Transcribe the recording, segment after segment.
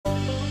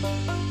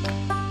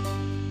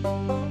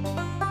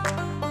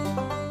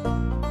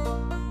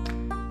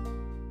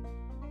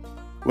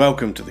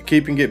Welcome to the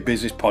Keeping It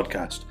Business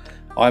podcast.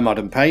 I'm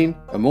Adam Payne,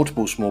 a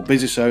multiple small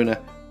business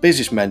owner,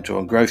 business mentor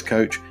and growth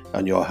coach,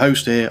 and your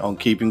host here on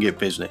Keeping It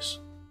Business.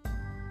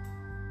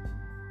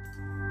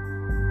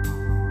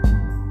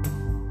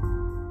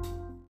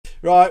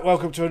 Right,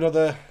 welcome to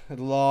another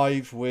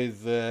live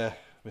with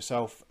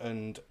myself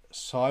and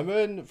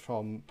Simon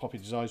from Poppy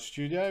Design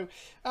Studio,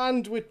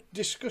 and we're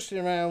discussing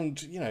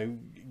around,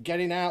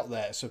 getting out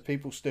there so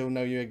people still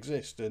know you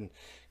exist. And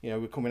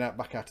we're coming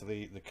back out of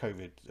the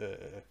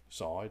COVID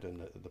side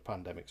and the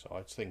pandemic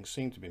side. Things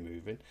seem to be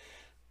moving.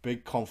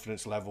 Big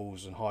confidence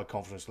levels and high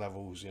confidence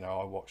levels.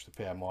 I watch the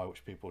PMI,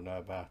 which people know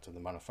about, and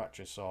the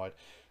manufacturing side.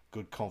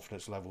 Good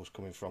confidence levels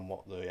coming from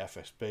what the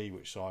FSB,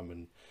 which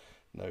Simon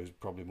knows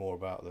probably more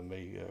about than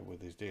me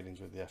with his dealings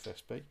with the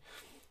FSB.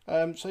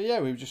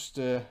 We were just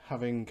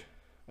having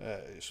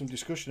some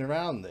discussion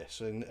around this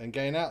and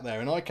getting out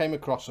there. And I came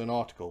across an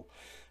article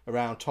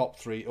around top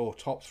three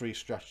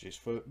strategies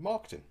for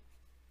marketing.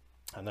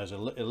 And there's a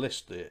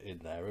list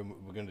in there, and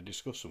we're going to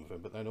discuss some of them,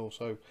 but then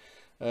also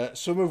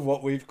some of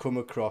what we've come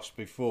across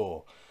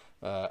before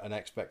and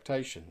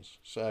expectations.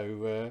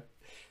 So,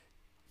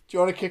 do you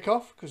want to kick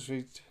off? Because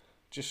we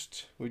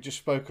just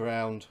spoke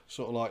around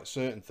sort of like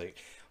certain things.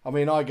 I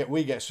mean,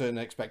 we get certain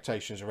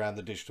expectations around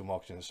the digital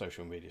marketing and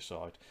social media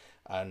side,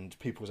 and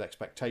people's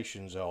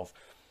expectations of,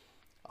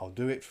 I'll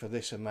do it for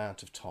this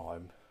amount of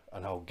time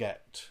and I'll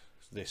get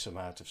this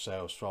amount of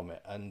sales from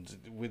it. And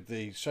with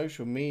the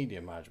social media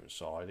management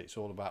side, it's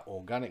all about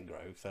organic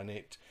growth, and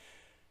it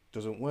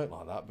doesn't work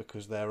like that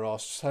because there are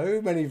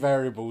so many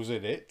variables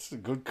in it.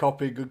 Good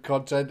copy, good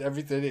content,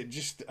 everything.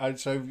 And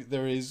so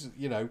there is,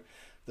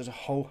 there's a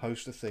whole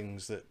host of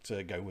things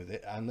that go with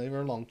it, and they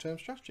are long-term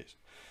strategies.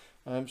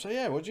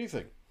 What do you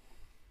think?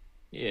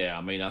 Yeah,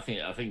 I mean, I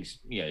think it's,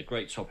 a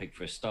great topic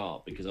for a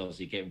start, because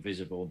obviously getting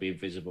visible and being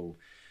visible,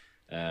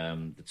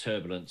 the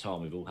turbulent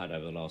time we've all had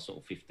over the last sort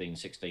of 15,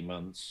 16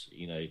 months,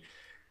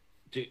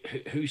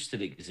 who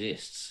still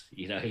exists?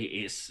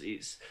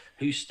 It's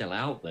who's still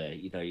out there.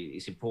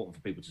 It's important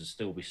for people to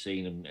still be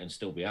seen and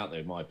still be out there,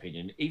 in my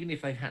opinion, even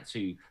if they've had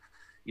to,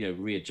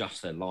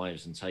 readjust their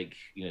lives and take,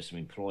 some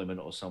employment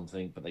or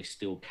something, but they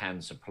still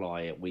can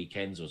supply at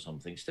weekends or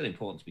something. It's still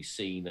important to be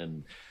seen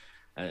and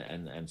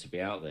to be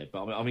out there.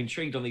 But I'm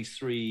intrigued on these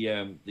three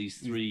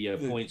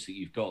points that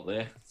you've got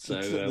there.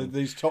 So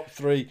these top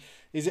three,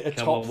 is it a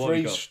top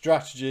three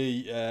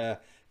strategy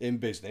in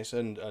business?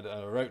 And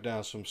I wrote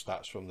down some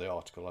stats from the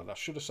article, and I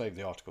should have saved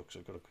the article because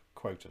I could have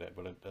quoted it,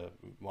 but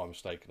my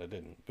mistake, and I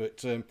didn't. But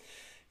so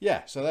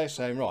they're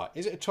saying, right,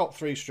 is it a top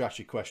three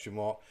strategy, question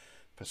mark,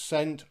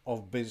 percent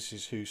of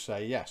businesses who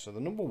say yes? So the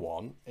number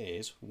one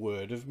is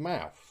word of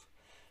mouth.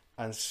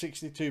 And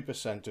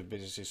 62% of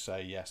businesses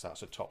say, yes,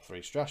 that's a top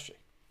three strategy.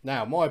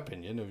 Now, my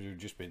opinion, as you've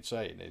just been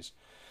saying, is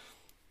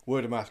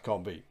word of mouth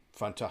can't be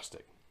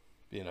fantastic.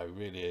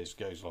 Really is,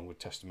 goes along with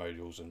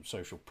testimonials and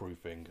social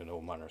proofing and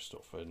all manner of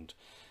stuff. And,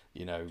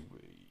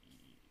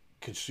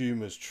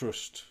 consumers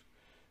trust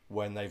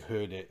when they've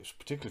heard it,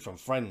 particularly from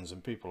friends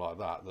and people like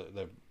that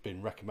they've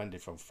been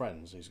recommended from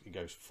friends. It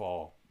goes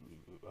far,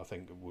 I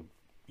think it would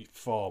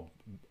far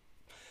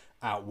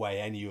outweigh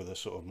any other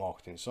sort of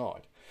marketing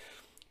side.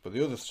 But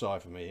the other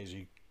side for me is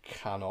you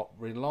cannot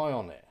rely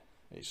on it.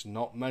 It's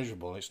not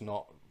measurable. It's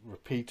not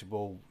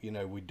repeatable.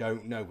 We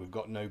don't know. We've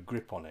got no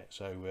grip on it.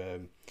 So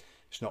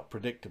it's not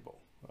predictable.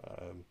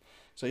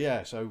 I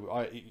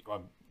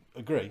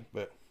agree.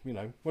 But,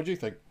 what do you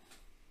think?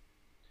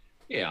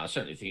 Yeah, I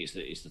certainly think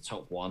it's the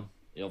top one.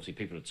 Obviously,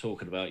 people are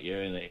talking about you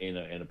in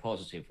a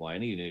positive way.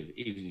 And even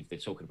if they're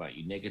talking about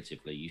you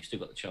negatively, you've still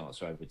got the chance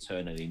to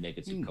overturn any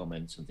negative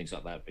comments and things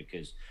like that,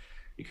 because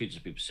it could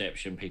just be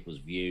perception, people's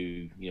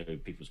view,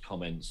 people's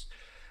comments.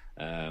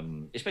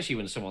 Especially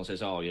when someone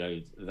says, "Oh,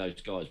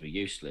 those guys were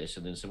useless,"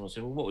 and then someone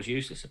says, "Well, what was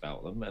useless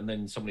about them?" And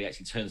then somebody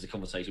actually turns the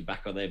conversation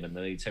back on them, and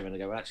then they turn around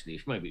and go,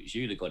 "Actually, maybe it was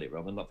you that got it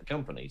wrong, and not the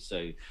company."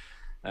 So,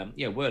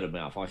 word of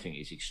mouth, I think,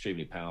 is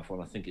extremely powerful,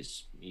 and I think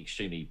it's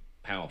extremely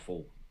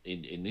powerful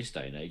in this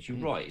day and age. You're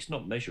right; it's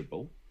not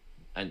measurable,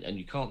 and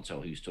you can't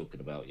tell who's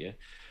talking about you,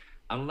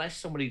 unless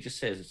somebody just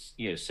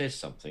says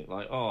something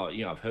like, "Oh,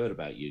 I've heard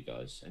about you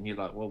guys," and you're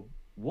like, "Well,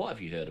 what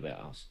have you heard about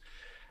us?"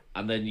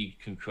 And then you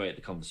can create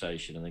the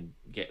conversation and then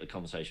get the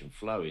conversation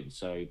flowing.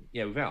 So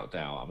without a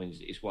doubt, I mean,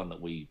 it's one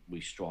that we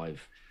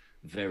strive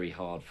very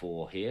hard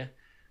for here.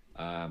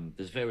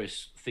 There's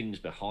various things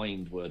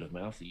behind word of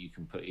mouth that you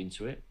can put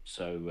into it.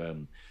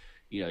 So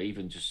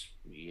even just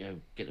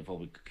get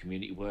involved with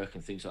community work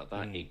and things like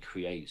that. It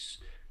creates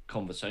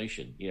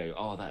conversation.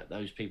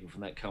 Those people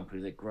from that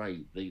company, they're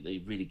great.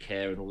 They really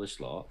care and all this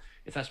lot.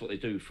 If that's what they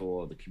do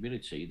for the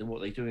community, then what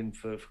are they doing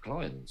for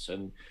clients?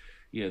 And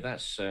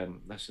that's an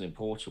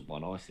important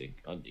one, I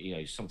think. And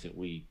something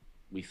we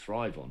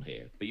thrive on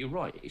here. But you're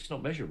right, it's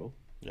not measurable.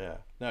 Yeah,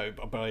 no,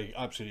 but I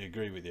absolutely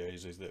agree with you.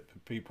 Is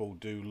that people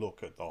do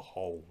look at the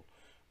whole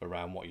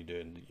around what you're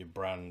doing, your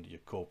brand,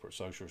 your corporate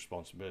social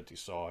responsibility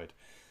side,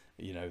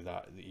 you know,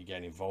 that you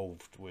get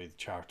involved with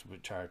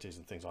charities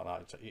and things like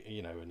that.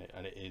 You know,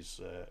 and it is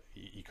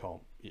you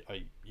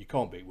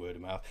can't beat word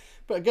of mouth.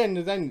 But again,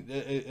 then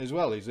as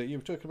well is that you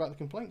were talking about the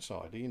complaint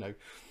side. You know,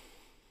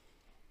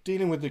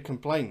 dealing with the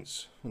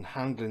complaints and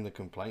handling the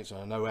complaints.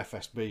 And I know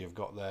FSB have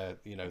got their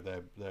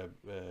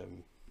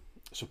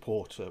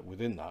support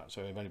within that.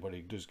 So if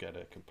anybody does get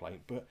a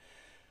complaint, but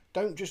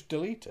don't just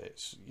delete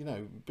it. You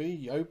know,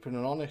 be open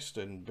and honest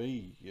and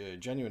be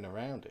genuine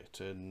around it.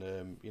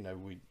 And you know,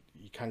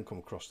 you can come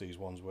across these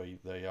ones where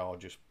they are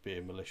just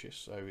being malicious.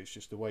 So it's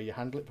just the way you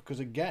handle it. Because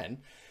again,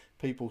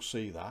 people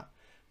see that,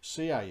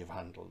 see how you've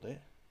handled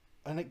it,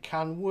 and it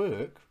can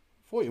work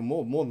for you.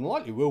 More than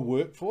likely will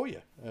work for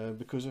you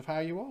because of how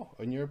you are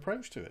and your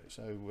approach to it.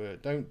 So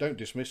don't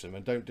dismiss them,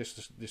 and don't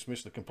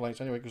dismiss the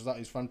complaints anyway, because that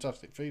is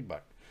fantastic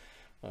feedback.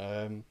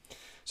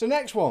 So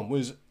next one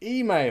was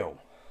email.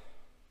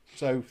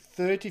 So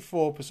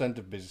 34%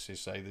 of businesses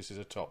say this is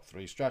a top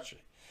 3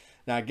 strategy.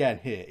 Now again,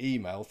 here,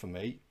 email for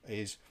me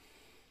is,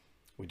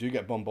 we do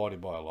get bombarded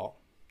by a lot.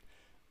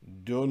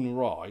 Done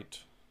right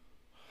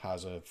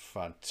has a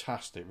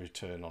fantastic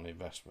return on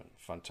investment.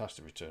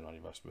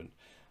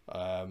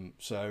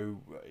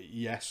 So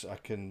yes,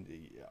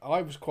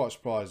 I was quite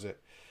surprised at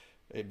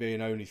it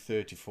being only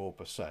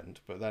 34%,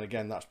 but then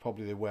again, that's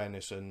probably the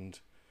awareness, and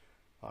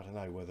I don't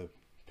know whether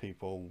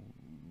people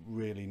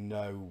really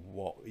know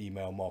what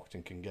email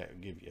marketing can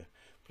give you,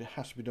 but it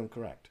has to be done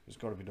correct. It's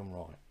got to be done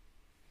right.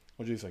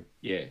 What do you think?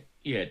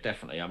 Yeah,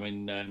 definitely. I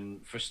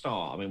mean, for a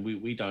start, I mean,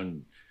 we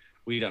don't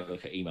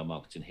look at email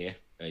marketing here.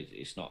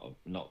 It's not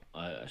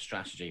a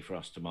strategy for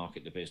us to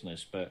market the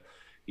business, but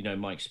you know,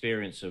 my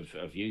experience of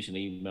using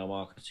email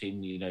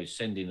marketing, you know,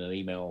 sending an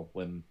email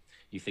when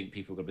you think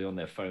people are going to be on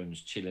their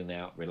phones, chilling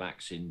out,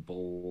 relaxing,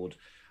 bored.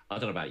 I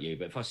don't know about you,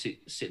 but if I sit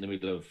in the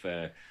middle of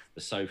the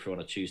sofa on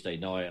a Tuesday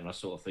night and I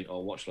sort of think, oh,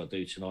 what shall I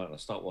do tonight? And I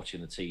start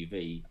watching the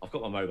TV. I've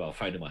got my mobile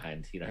phone in my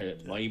hand. You know,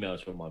 my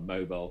emails are on my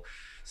mobile,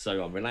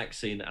 so I'm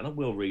relaxing, and I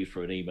will read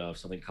through an email if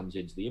something comes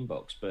into the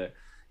inbox. But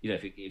you know,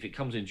 if it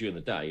comes in during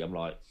the day, I'm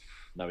like,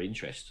 no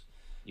interest.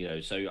 You know,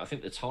 so I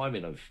think the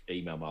timing of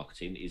email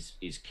marketing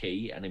is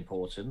key and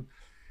important.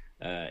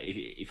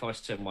 If I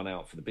send one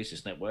out for the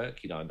business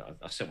network, you know,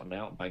 I sent one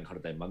out on Bank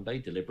Holiday Monday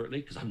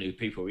deliberately because I knew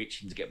people were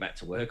itching to get back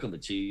to work on the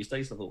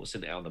Tuesday. So I thought we'll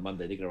send it out on the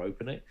Monday, they're going to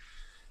open it.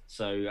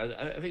 So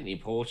I think the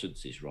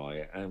importance is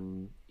right.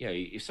 You know,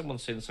 if someone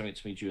sends something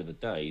to me during the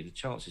day, the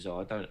chances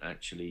are I don't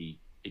actually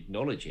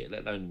acknowledge it,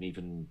 let alone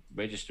even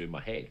register in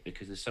my head,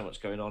 because there's so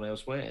much going on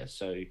elsewhere.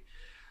 So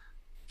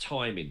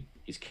timing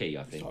is key,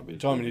 I think.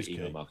 Timing is key.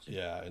 Marketing.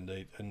 Yeah,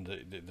 indeed. And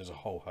there's a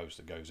whole host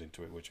that goes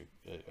into it, which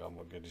I'm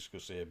not going to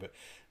discuss here. But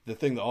the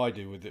thing that I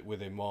do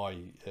within my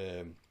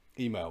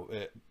email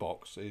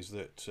box is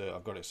that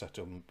I've got it set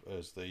up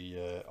as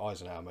the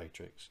Eisenhower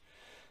matrix.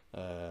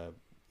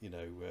 You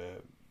know,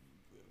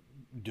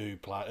 do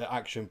plan,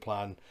 action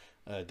plan,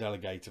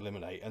 delegate,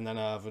 eliminate, and then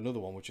I have another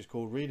one which is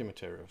called reader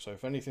material. So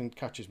if anything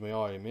catches my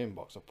eye in my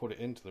inbox, I put it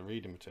into the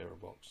reader material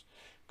box,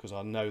 because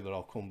I know that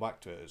I'll come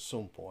back to it at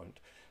some point,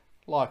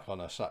 like on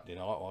a Saturday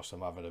night whilst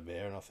I'm having a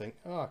beer, and I think,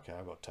 oh, okay,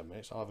 I've got 10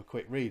 minutes, I'll have a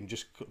quick read and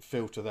just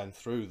filter then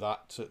through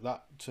that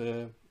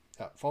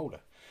folder.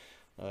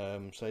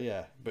 So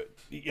yeah, but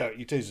yeah,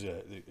 it is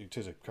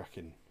a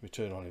cracking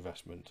return on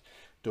investment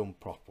done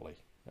properly.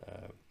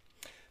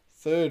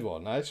 Third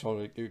one, I just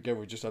want to, again,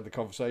 we just had the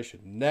conversation,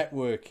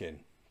 networking.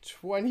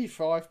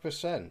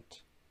 25%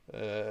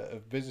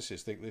 of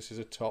businesses think this is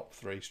a top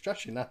 3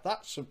 strategy. Now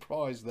that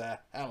surprised the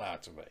hell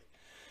out of me,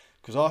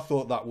 because I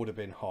thought that would have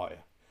been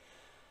higher.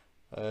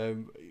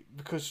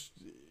 Because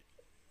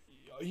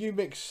you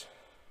mix,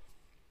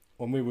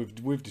 well,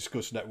 we've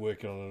discussed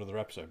networking on another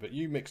episode, but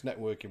you mix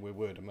networking with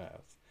word of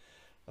mouth,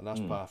 and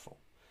that's powerful.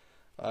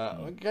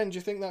 Again, do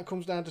you think that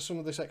comes down to some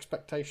of this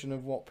expectation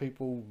of what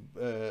people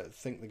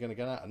think they're going to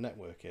get out of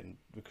networking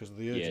because of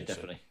the urgency? Yeah,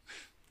 definitely.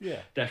 Yeah,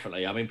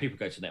 definitely. I mean, people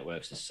go to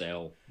networks to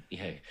sell. You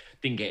know,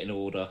 didn't get an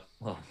order.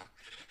 Well,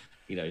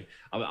 you know,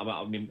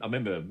 I mean, I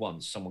remember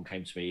once someone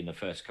came to me in the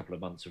first couple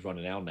of months of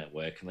running our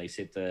network, and they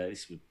said,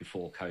 this was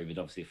before COVID,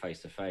 obviously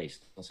face to face.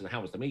 I said,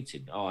 how was the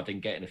meeting? Oh, I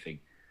didn't get anything.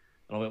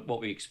 And I went, what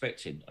were you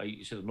expecting? Oh,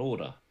 you said an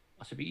order.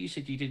 I said, but you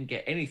said you didn't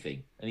get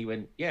anything. And he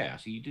went, yeah. I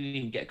said, you didn't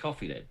even get a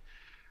coffee then.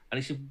 And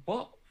he said,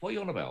 what are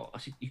you on about? I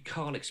said, you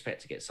can't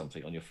expect to get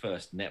something on your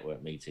first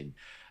network meeting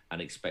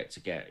and expect to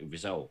get a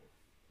result.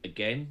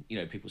 Again, you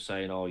know, people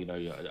saying, oh, you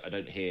know, I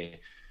don't hear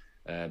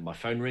my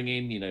phone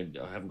ringing, you know,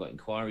 I haven't got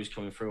inquiries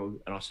coming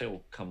through. And I say,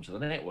 well, come to the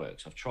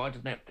networks. I've tried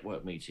a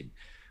network meeting.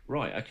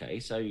 Right,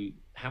 okay, so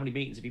how many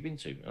meetings have you been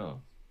to?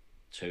 Oh,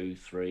 2,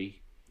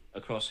 3.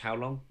 Across how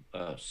long?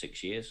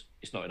 6 years.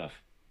 It's not enough.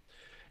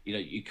 You know,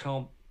 you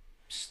can't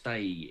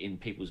stay in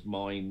people's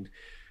mind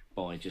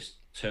by just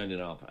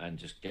turning up and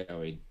just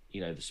going, you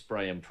know, the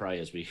spray and pray,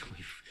 as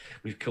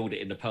we've called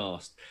it in the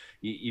past.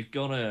 You've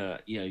got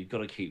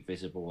to keep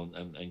visible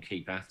and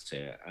keep at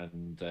it.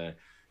 And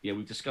yeah,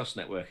 we've discussed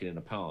networking in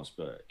the past,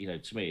 but you know,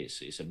 to me,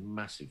 it's a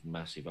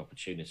massive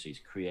opportunity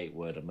to create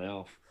word of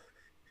mouth.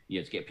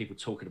 to get people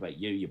talking about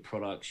you, your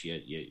products,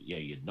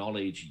 your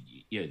knowledge,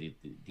 the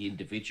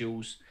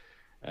individuals.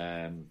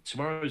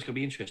 Tomorrow is going to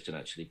be interesting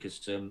actually,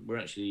 because we're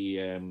actually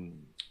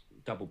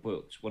double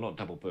booked. Well, not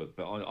double booked,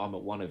 but I'm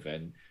at one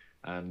event,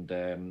 and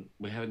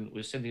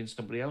we're sending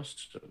somebody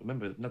else,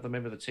 another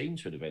member of the team,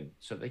 to an event,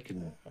 so they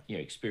can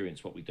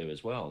experience what we do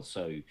as well.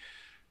 So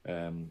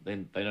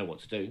then they know what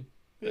to do.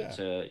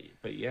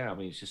 But yeah, I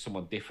mean, it's just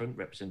someone different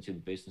representing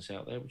the business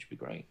out there, which would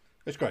be great.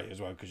 It's great as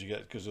well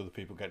because other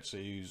people get to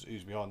see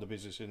who's behind the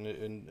business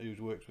and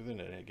who's works within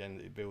it. And again,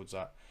 it builds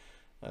that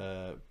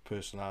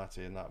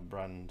personality and that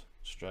brand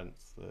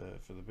strength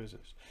for the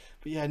business.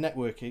 But yeah,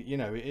 networking,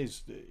 it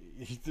is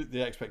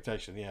the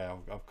expectation. Yeah,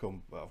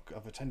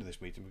 I've attended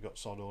this meeting, we've got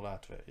sod all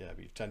out of it. Yeah,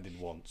 but you've attended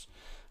once,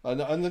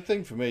 and the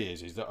thing for me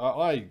is that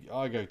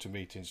I go to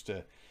meetings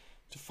to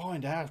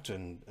find out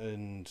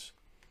and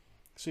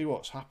see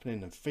what's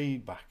happening and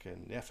feedback,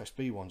 and the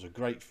FSB ones are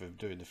great for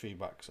doing the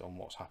feedbacks on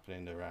what's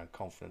happening around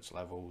confidence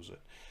levels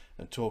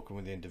and talking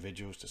with the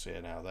individuals to see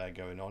how they're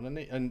going on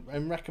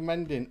and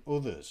recommending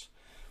others,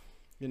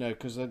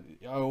 because I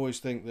always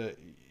think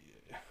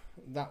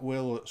that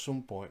will at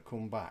some point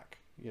come back,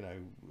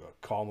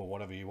 karma,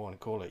 whatever you want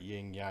to call it,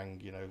 yin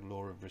yang,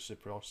 law of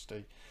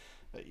reciprocity.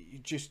 You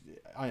just,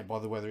 I ain't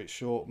bother whether it's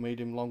short,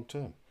 medium, long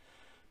term.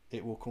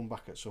 It will come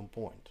back at some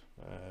point.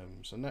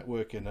 So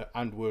networking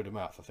and word of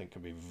mouth, I think,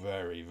 can be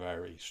very,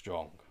 very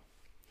strong.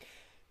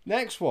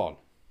 Next one,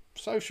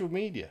 social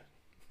media.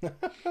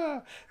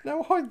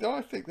 No,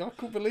 I think I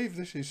couldn't believe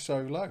this is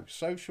so low.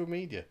 Social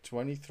media,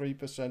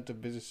 23%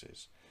 of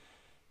businesses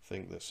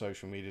think that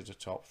social media is a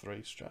top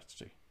 3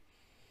 strategy.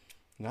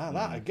 Now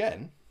that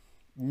again,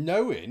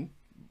 knowing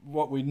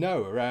what we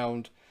know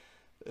around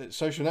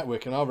social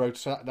networking, I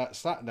wrote that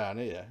stat down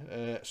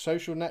here.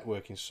 Social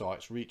networking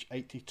sites reach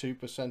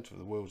 82% of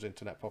the world's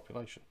internet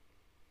population.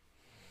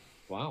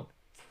 Wow.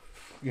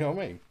 You know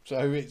what I mean?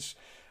 So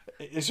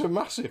it's a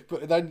massive,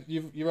 but then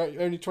you're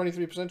only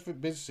 23%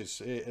 of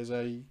businesses as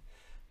a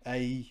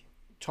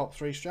top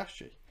 3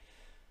 strategy.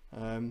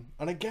 And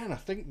again, I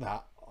think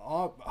that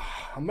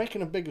I'm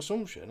making a big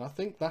assumption. I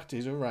think that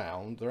is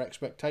around their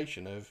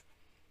expectation of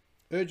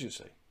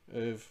urgency,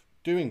 of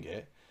doing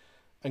it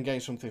and gain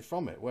something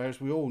from it.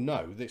 Whereas we all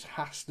know this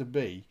has to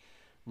be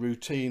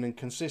routine, and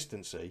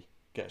consistency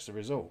gets the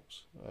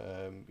results.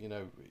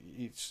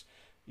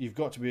 You've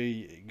got to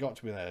be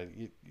there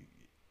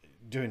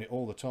doing it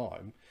all the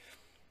time.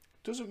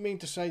 Doesn't mean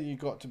to say you've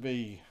got to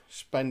be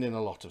spending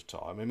a lot of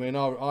time. I mean,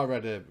 I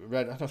read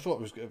and I thought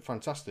it was a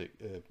fantastic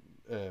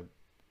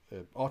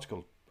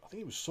article. I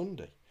think it was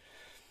Sunday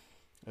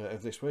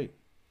of this week,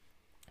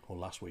 or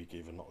last week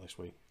even, not this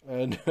week.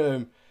 And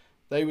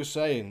they were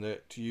saying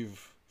that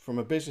from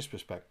a business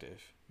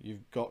perspective,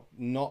 you've got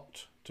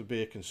not to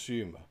be a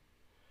consumer,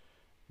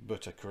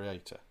 but a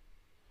creator.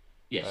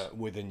 Yes.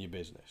 Within your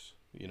business,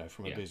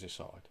 from a business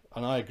side.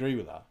 And I agree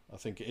with that. I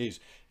think it is.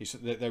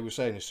 They were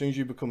saying as soon as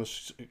you become a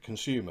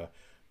consumer,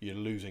 you're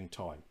losing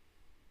time.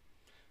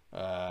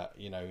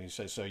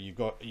 So you've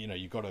got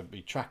to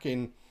be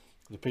tracking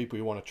the people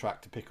you want to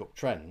track to pick up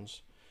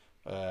trends,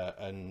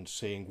 and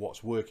seeing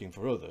what's working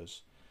for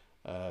others.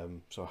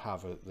 So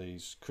have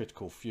these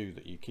critical few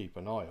that you keep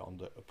an eye on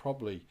that are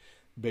probably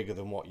bigger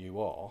than what you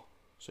are,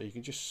 so you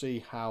can just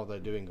see how they're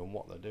doing and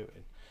what they're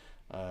doing.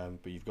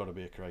 But you've got to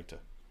be a creator,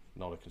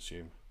 not a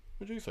consumer.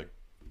 What do you think?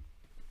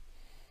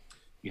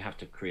 You have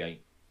to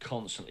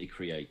constantly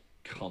create.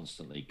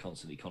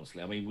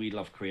 I mean, we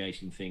love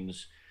creating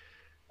things,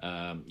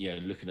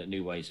 looking at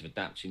new ways of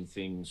adapting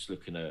things,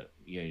 looking at,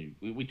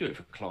 we do it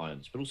for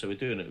clients, but also we're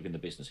doing it within the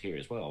business here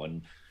as well.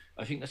 And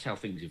I think that's how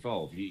things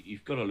evolve.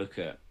 You've got to look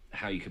at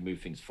how you can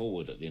move things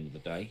forward at the end of the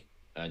day,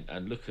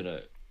 and looking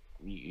at,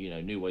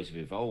 new ways of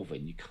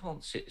evolving. You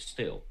can't sit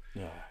still.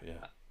 Yeah.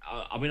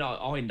 I mean,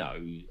 I know,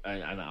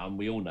 and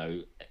we all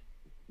know,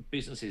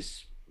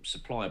 businesses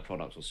supply a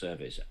product or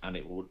service, and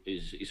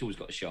it's always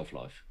got a shelf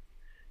life.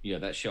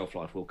 That shelf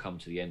life will come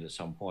to the end at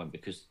some point,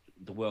 because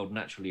the world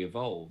naturally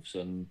evolves.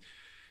 And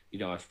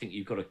I think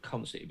you've got to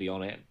constantly be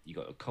on it. You've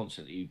got to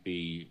constantly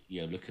be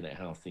looking at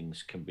how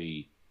things can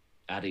be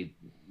added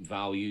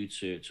value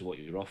to what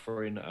you're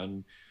offering,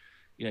 and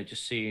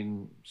just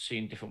seeing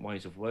different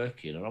ways of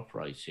working and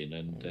operating.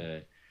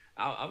 And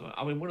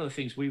I mean, one of the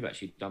things we've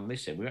actually done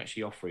this in, we're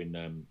actually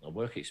offering a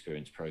work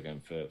experience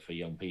program for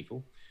young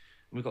people.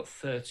 And we've got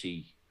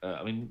 30.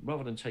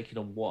 Rather than taking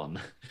on one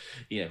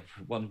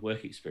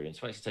work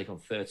experience, we actually take on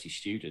 30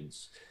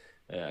 students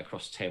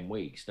across 10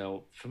 weeks.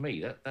 Now, for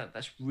me,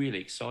 that's really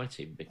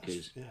exciting,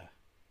 because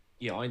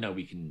I know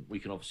we can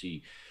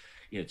obviously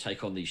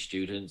take on these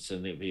students,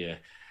 and it'll be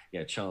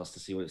a chance to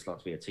see what it's like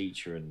to be a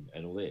teacher and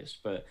all this.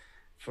 But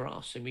for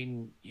us, I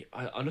mean,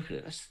 I look at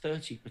it, that's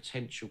 30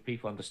 potential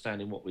people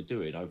understanding what we're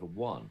doing over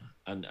one,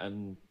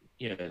 and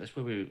that's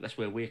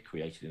where we're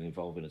creating and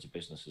evolving as a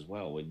business as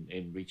well,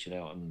 in reaching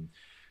out and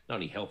not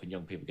only helping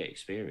young people get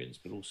experience,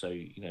 but also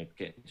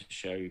getting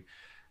to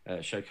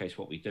showcase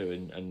what we do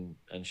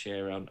and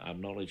share our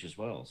knowledge as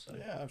well. So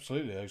yeah,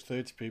 absolutely. Those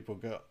 30 people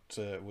got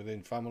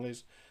within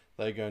families.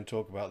 they go and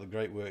talk about the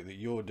great work that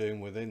you're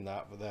doing within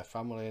that with their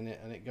family, and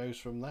it goes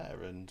from there.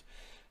 And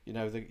you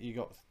know, you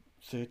got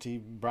 30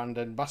 brand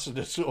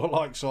ambassadors sort of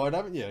like side,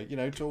 haven't you? You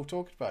know,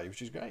 talking about you,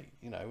 which is great.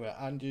 You know,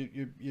 and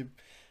you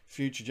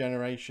future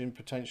generation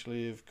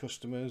potentially of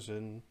customers,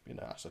 and you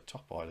know, that's a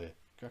top idea,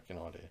 cracking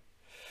idea.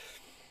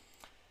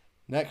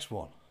 Next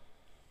one,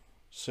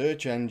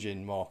 search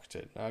engine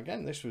marketing. Now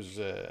again, this was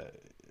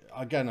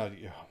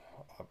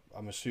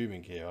I'm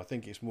assuming here. I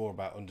think it's more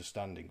about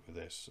understanding with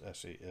this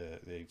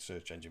the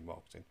search engine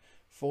marketing.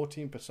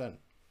 14%.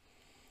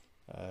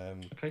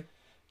 Okay.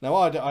 Now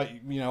I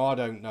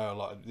don't know a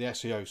lot. The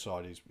SEO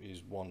side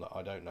is one that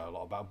I don't know a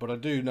lot about, but I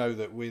do know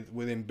that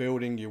within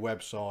building your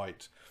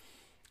website,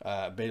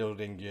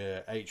 building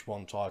your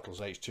H1 titles,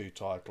 H2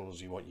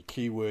 titles, you want your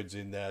keywords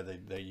in there.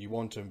 You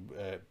want them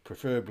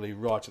preferably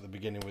right at the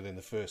beginning within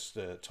the first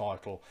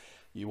title.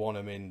 You want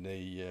them in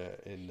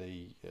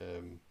the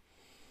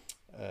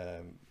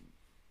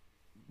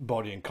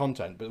body and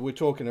content, but we're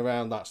talking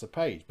around that's the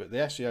page. But the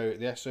SEO,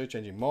 the search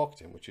engine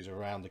marketing, which is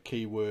around the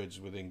keywords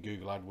within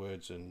Google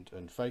AdWords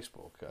and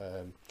Facebook,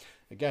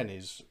 again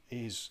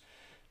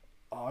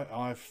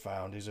I've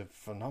found is a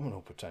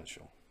phenomenal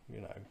potential.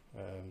 You know,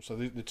 so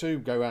the two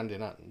go hand in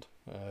hand.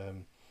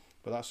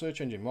 But that search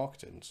engine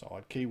marketing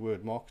side,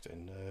 keyword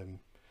marketing,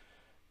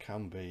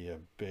 can be a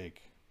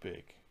big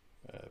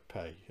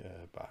pay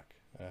back.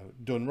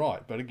 Done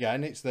right, but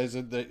again,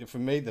 for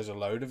me there's a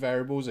load of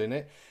variables in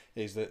it.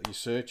 Is that your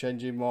search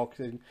engine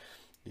marketing,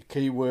 your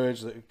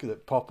keywords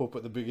that pop up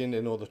at the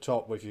beginning or the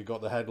top if you've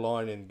got the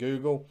headline in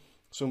Google,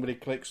 somebody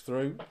clicks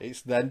through,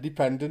 it's then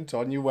dependent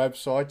on your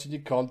website and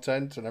your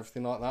content and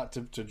everything like that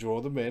to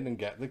draw them in and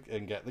get the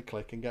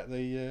click and get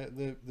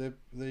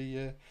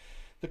the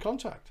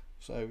contact.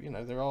 So you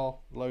know, there are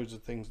loads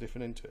of things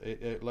different into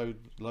it,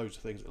 loads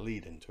of things that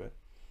lead into it.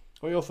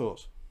 What are your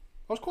thoughts?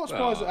 I was quite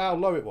surprised at how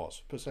low it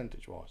was,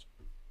 percentage-wise.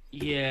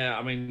 Yeah,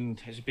 I mean,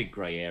 there's a big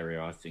grey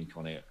area, I think,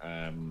 on it.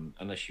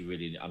 Unless you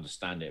really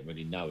understand it and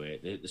really know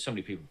it. There's so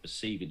many people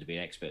perceiving to be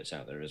experts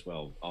out there as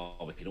well.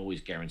 Oh, we can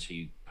always guarantee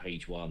you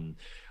page one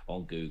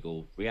on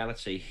Google.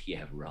 Reality,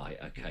 yeah, right,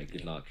 okay,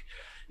 good luck.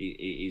 It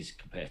is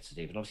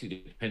competitive, and obviously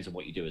it depends on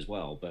what you do as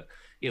well. But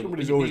yeah,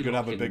 somebody's always going to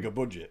have a bigger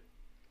budget.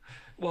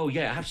 Well,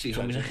 yeah,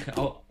 absolutely. I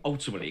mean,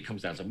 ultimately, it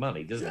comes down to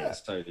money, doesn't it?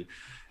 So,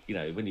 you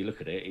know, when you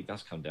look at it, it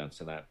does come down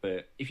to that.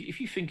 But if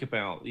you think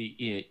about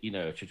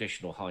a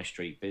traditional high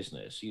street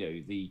business, you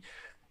know,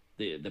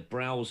 the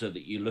browser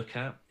that you look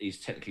at is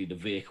technically the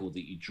vehicle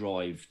that you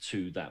drive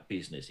to that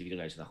business. If you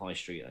go to the high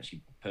street and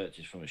actually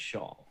purchase from a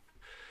shop,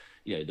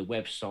 you know, the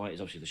website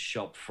is obviously the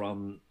shop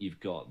front. You've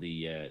got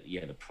the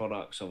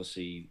products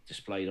obviously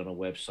displayed on a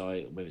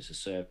website, whether it's a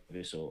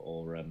service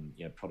or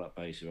product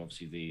based, or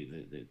obviously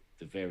the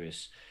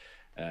various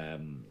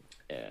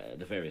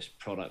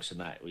products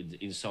and that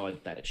inside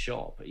that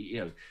shop. You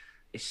know,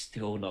 it's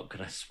still not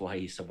going to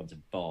sway someone to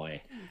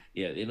buy.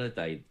 Yeah, at the end of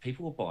the day,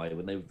 people will buy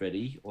when they're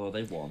ready or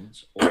they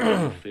want or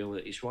they feel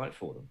that it's right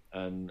for them.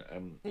 And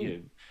you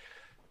know.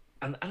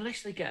 And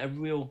unless they get a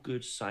real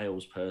good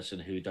salesperson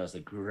who does a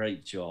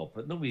great job,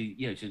 but normally,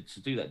 you know, to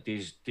do that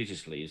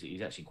digitally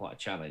is actually quite a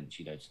challenge.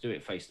 You know, to do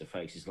it face to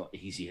face is a lot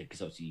easier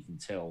because obviously you can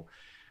tell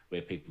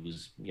where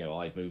people's, you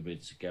know, eye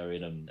movements are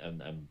going and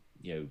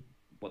you know,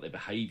 what their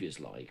behaviour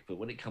is like. But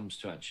when it comes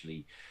to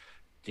actually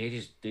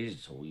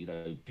digital, you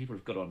know, people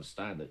have got to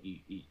understand that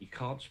you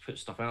can't just put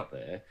stuff out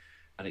there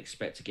and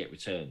expect to get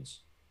returns.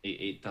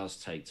 It does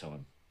take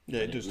time. Yeah,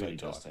 it does take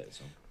time.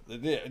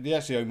 The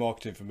SEO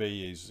marketing for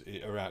me is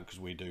around, because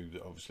we do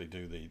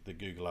the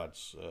Google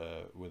ads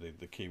with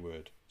the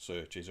keyword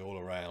search is all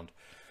around,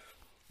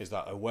 is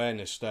that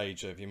awareness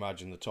stage. So if you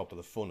imagine the top of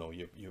the funnel,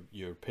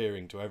 you're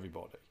appearing to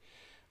everybody,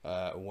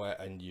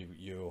 and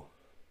you're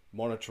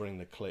monitoring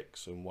the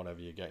clicks and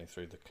whatever you're getting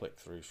through the click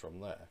throughs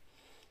from there.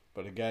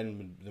 But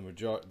again,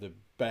 the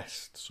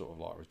best sort of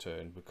like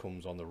return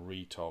becomes on the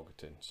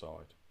retargeting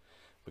side,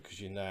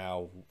 because you're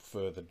now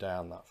further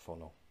down that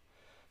funnel.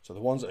 So the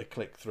ones that are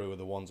clicked through are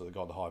the ones that have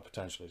got the high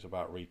potential. It's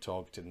about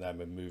retargeting them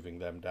and moving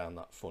them down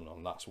that funnel,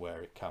 and that's where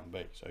it can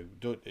be. So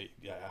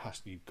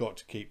you've got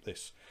to keep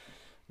this.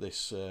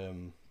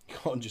 You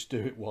can't just do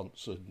it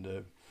once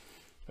and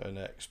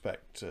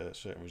expect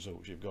certain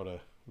results. You've got to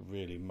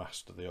really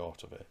master the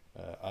art of it,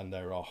 and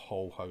there are a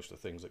whole host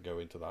of things that go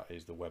into that.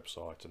 Is the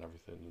website and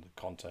everything, and the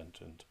content,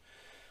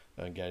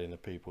 and getting the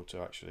people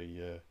to actually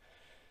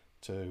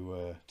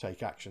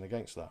take action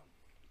against that.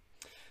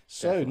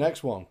 So definitely.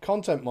 Next one,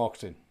 content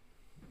marketing.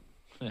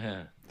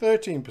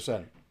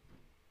 13%.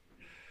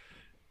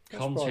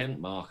 Content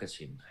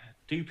marketing.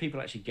 Do people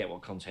actually get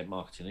what content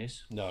marketing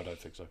is? No, I don't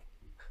think so.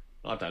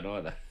 I don't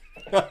either.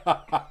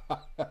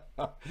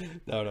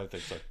 No, I don't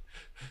think so.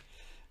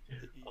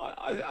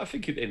 I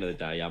think at the end of the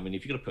day, I mean,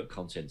 if you're going to put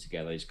content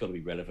together, it's got to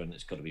be relevant,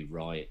 it's got to be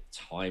right,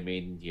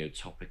 timing, you know,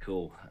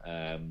 topical.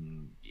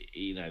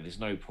 You know, there's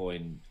no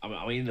point.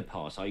 I mean, in the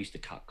past, I used to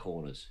cut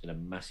corners in a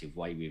massive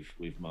way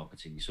with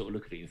marketing. You sort of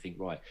look at it and think,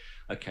 right,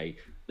 okay,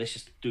 let's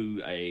just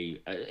do a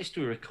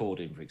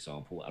recording, for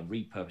example, and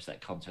repurpose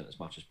that content as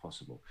much as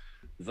possible.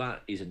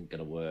 that isn't going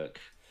to work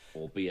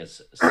or be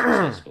as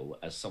successful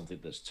as something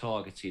that's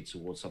targeted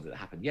towards something that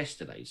happened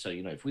yesterday. So,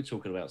 if we're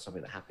talking about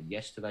something that happened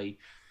yesterday,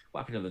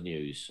 what happened in the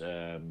news?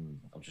 I'm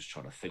just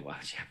trying to think what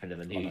actually happened in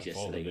the news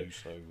yesterday.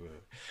 News, so,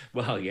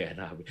 well, yeah,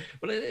 no.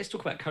 Well, let's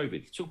talk about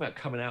COVID. Talk about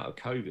coming out of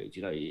COVID.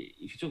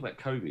 If you talk about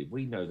COVID,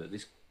 we know that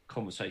this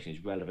conversation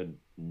is relevant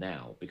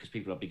now because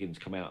people are beginning to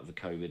come out of the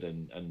COVID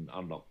and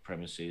unlock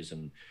premises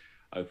and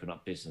open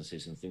up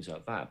businesses and things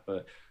like that.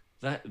 But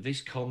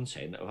this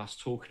content of us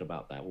talking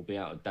about that will be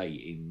out of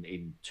date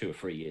in 2 or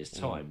 3 years'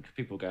 time.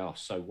 People go, oh,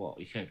 so what?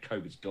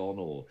 COVID's gone,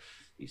 or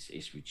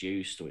it's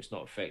reduced, or it's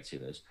not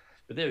affecting us.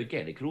 But there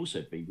again, it could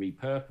also be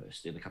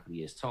repurposed in a couple of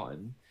years'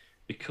 time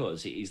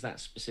because it is that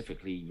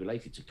specifically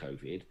related to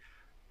COVID.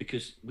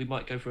 Because we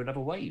might go for another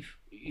wave,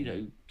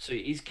 So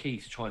it is key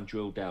to try and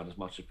drill down as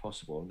much as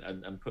possible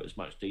and put as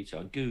much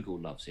detail. And Google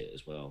loves it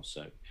as well.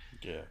 So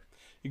yeah.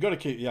 You've got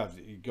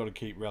to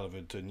keep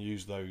relevant and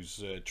use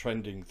those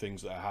trending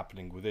things that are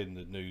happening within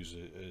the news,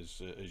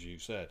 as you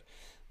said.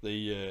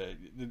 The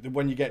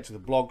when you get to the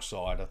blog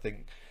side, I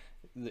think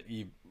that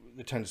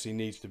the tendency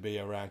needs to be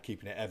around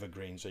keeping it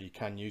evergreen so you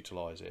can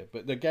utilize it.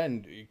 But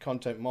again,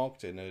 content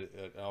marketing,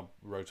 I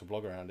wrote a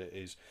blog around it,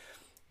 is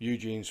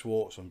Eugene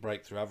Schwartz on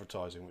Breakthrough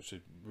Advertising, which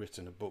had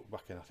written a book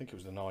back in, I think it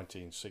was the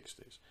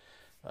 1960s.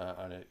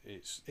 And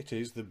it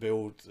is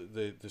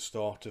the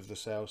start of the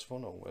sales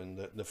funnel and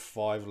the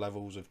 5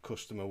 levels of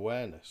customer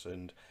awareness,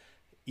 and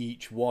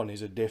each one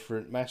is a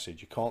different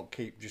message. You can't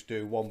keep just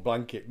doing one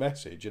blanket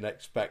message and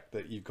expect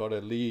that you've got to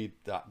lead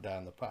that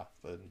down the path.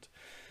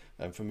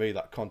 And for me,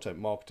 that content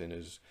marketing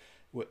is,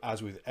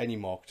 as with any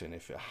marketing,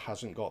 if it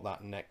hasn't got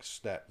that next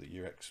step that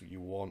you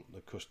want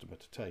the customer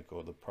to take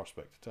or the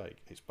prospect to take,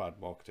 it's bad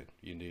marketing.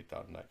 You need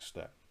that next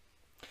step.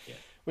 Yeah.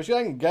 Which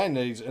again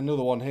is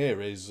another one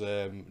here is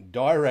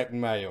direct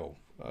mail.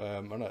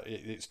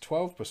 It's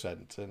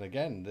 12%, and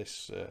again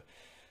this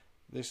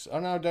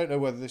and I don't know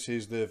whether this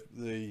is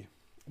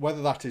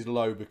whether that is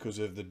low because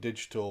of the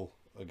digital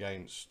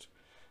against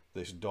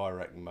this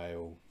direct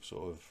mail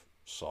sort of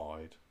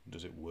side.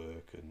 Does it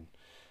work? And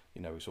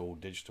it's all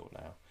digital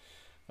now.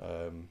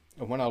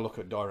 And when I look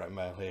at direct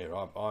mail here,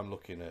 I'm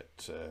looking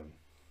at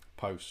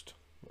post.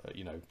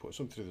 Put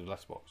something through the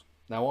letterbox.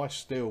 Now, I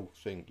still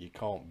think you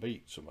can't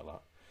beat some of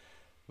that.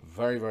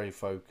 Very, very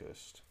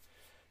focused.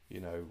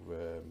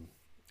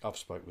 I've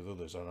spoke with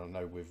others, and I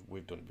know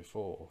we've done it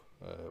before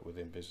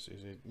within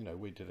businesses.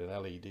 We did an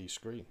LED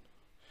screen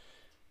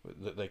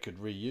that they could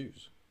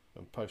reuse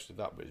and posted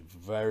that, but it's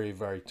very,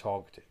 very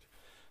targeted.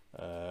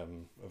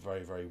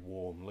 Very, very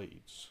warm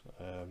leads.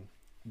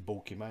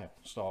 Bulky mail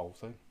style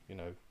thing.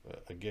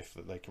 A gift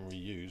that they can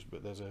reuse,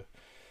 but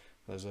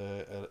there's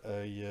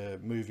a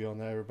movie on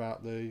there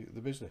about the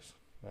business.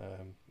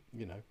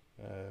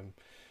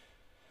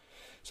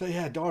 So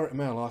yeah, direct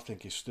mail I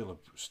think is still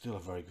a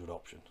very good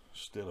option.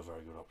 Still a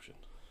very good option.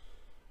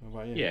 What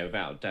about you? Yeah,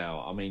 without a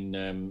doubt. I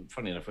mean,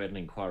 funny enough, we had an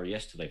inquiry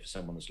yesterday for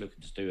someone that's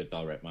looking to do a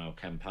direct mail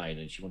campaign,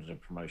 and she wanted a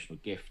promotional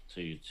gift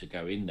to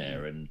go in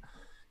there. And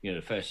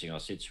the first thing I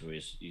said to her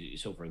is,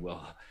 it's all very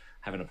well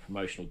having a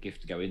promotional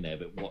gift to go in there,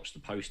 but watch the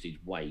postage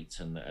weight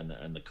and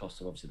the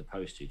cost of obviously the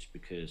postage,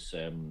 because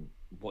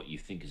what you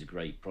think is a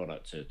great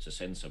product to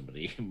send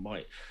somebody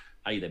might.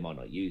 A, they might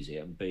not use it,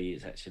 and B,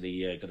 it's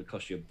actually going to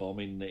cost you a bomb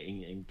in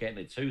getting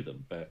it to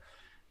them. But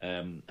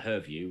her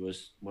view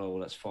was, well,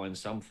 let's find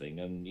something,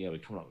 and we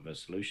come up with a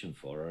solution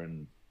for her,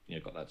 and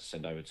got that to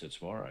send over to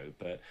tomorrow.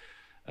 But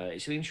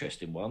it's an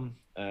interesting one.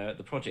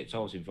 The project I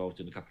was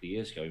involved in a couple of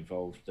years ago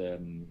involved,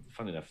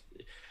 funny enough,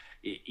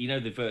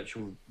 the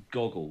virtual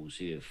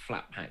goggles,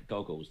 flat pack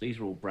goggles. These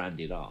are all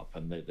branded up,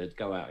 and they'd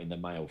go out in the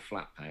mail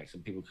flat packs,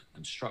 and people could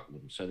construct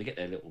them. So they get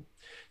their little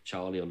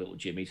Charlie or little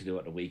Jimmy to do it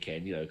at the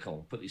weekend. Come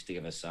on, put this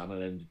together, son,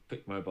 and then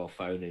put your mobile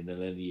phone in,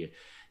 and then you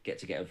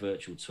get a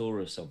virtual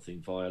tour of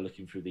something via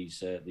looking through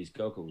these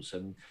goggles.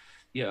 And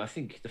I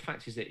think the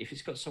fact is that if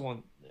it's got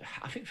someone,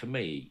 I think for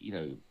me,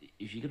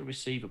 if you're going to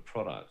receive a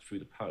product through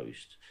the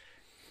post,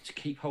 to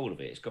keep hold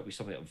of it, it's got to be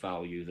something of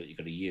value that you're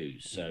going to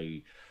use. So.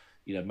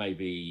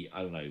 Maybe,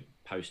 I don't know,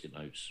 Post-it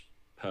notes,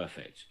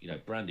 perfect.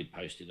 Branded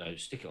Post-it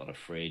notes, stick it on a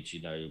fridge.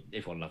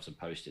 Everyone loves a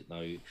Post-it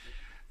note,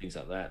 things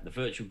like that. The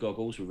virtual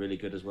goggles were really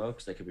good as well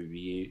because they could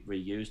be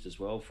reused as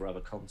well for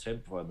other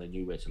content, provided they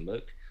knew where to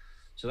look.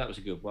 So that was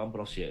a good one. But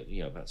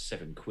obviously, about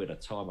 £7 a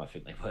time, I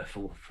think they were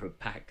for a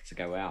pack to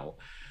go out.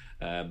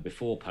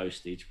 Before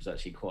postage was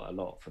actually quite a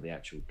lot for the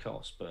actual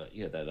cost. But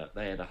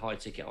they had a high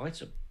ticket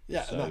item.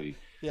 Yeah. So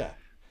yeah.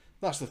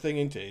 That's the thing,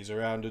 isn't it? Is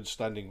around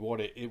understanding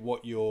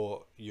what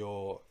your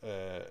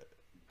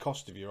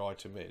cost of your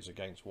item is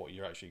against what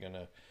you're actually going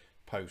to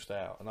post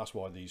out, and that's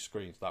why these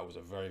screens. That was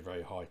a very,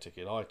 very high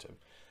ticket item,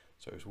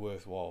 so it's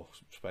worthwhile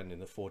spending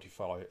the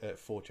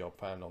 £40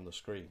 odd on the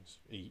screens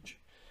each.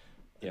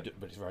 Yep.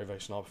 But it's very,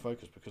 very sniper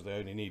focused because they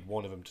only need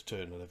one of them to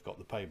turn, and they've got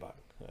the payback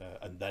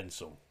and then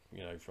some.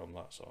 From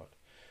that side.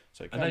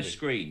 So and those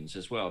screens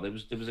as well. There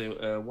was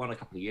a one a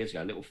couple of years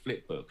ago, a little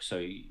flip book. So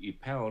you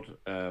powered,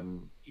 like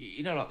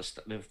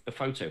the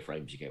photo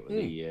frames you get with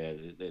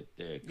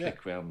the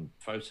click round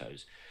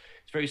photos.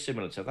 it's very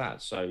similar to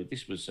that. So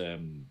this was,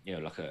 you know,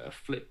 like a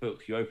flip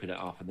book. You open it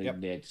up, and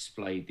then they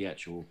displayed the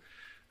actual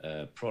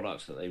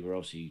products that they were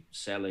obviously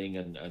selling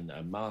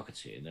and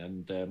marketing.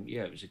 And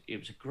yeah, it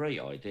was a great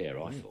idea,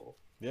 I thought.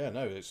 Yeah,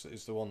 no,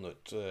 it's the one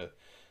that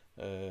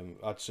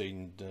I'd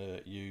seen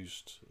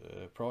used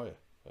prior.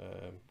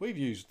 We've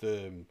used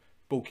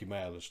bulky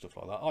mail and stuff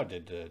like that. I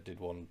did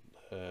one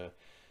a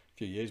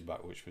few years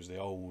back, which was the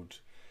old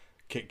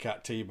Kit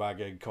Kat tea bag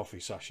and coffee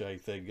sachet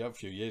thing a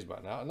few years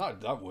back now, and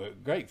that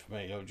worked great for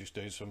me. I was just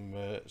doing some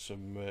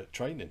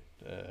training,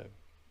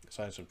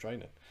 some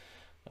training.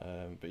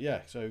 But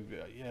yeah, so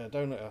yeah,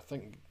 I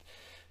think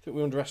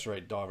we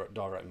underestimate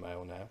direct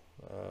mail now.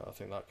 I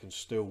think that can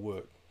still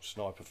work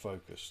sniper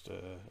focused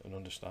and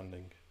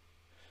understanding.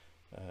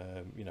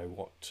 You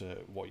know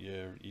what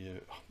your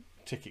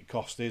ticket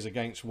cost is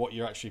against what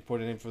you're actually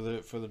putting in for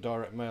the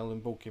direct mail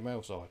and bulky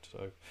mail side.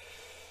 So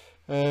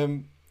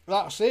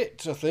that's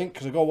it, I think,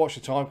 because I've got to watch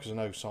the time, because I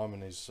know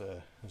Simon has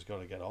got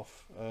to get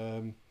off.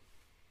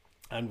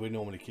 And we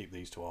normally keep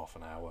these to half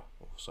an hour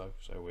or so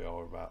we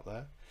are about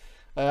there.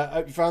 I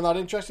hope you found that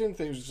interesting. I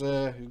think it was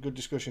a good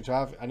discussion to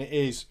have, and it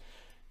is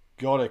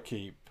got to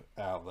keep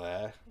out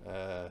there,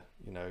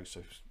 you know,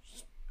 so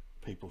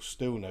people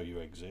still know you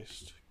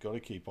exist. Got to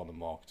keep on the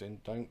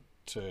marketing. Don't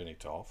turn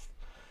it off,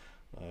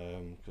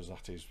 because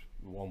that is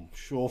one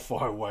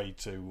surefire way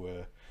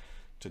to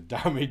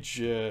damage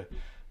your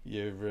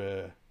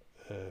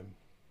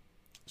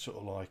sort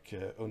of like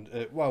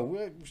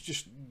well, it's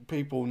just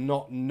people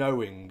not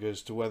knowing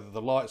as to whether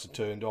the lights are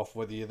turned off,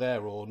 whether you're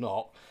there or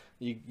not.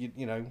 You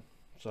know,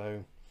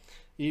 so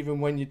even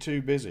when you're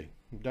too busy,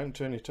 don't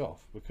turn it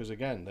off, because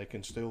again, they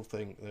can still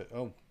think that,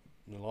 oh,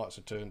 the lights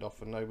are turned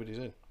off and nobody's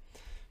in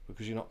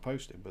because you're not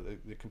posting. But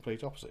the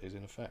complete opposite is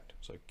in effect.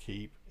 So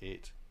keep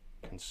it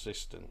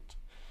consistent.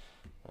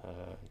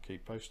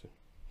 Keep posting.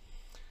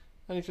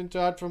 Anything to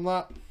add from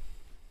that?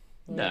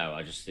 No,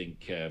 I just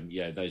think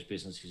yeah, those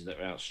businesses that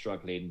are out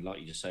struggling, like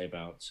you just say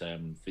about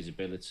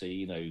visibility,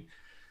 you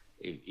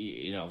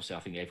know, obviously I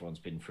think everyone's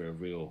been through a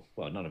real,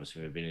 well, none of us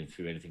have ever been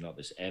through anything like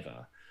this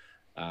ever,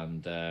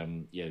 and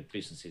you know,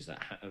 businesses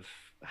that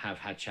have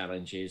had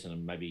challenges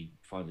and maybe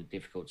find it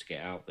difficult to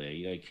get out there,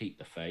 you know, keep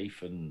the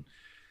faith and,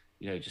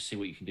 you know, just see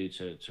what you can do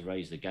to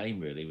raise the game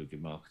really with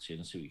your marketing,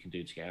 and see what you can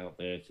do to get out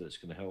there that's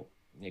going to help,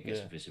 you know, get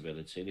some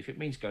visibility. And if it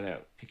means going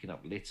out picking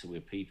up litter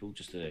with people,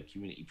 just a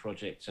community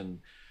project, and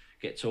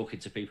get talking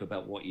to people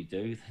about what you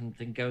do,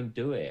 then go and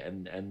do it.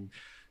 And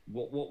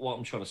what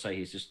I'm trying to say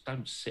is just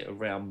don't sit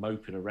around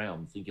moping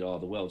around thinking, oh,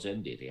 the world's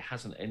ended. It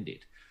hasn't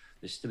ended.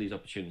 There's still is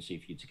opportunity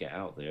for you to get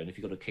out there. And if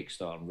you've got to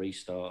kickstart and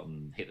restart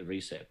and hit the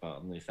reset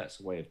button, if that's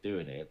the way of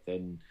doing it,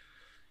 then,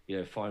 you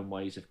know, find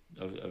ways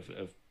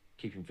of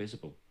keeping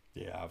visible.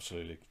 Yeah,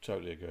 absolutely.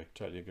 Totally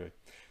agree.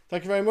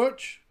 Thank you very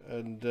much.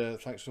 And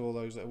thanks to all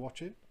those that are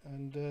watching.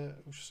 And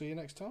we'll see you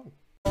next time.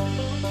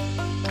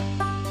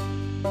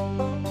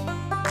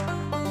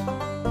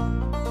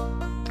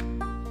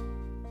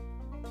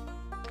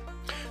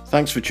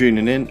 Thanks for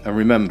tuning in, and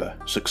remember,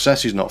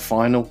 success is not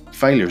final,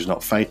 failure is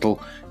not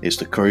fatal, it's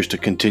the courage to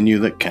continue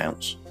that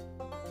counts.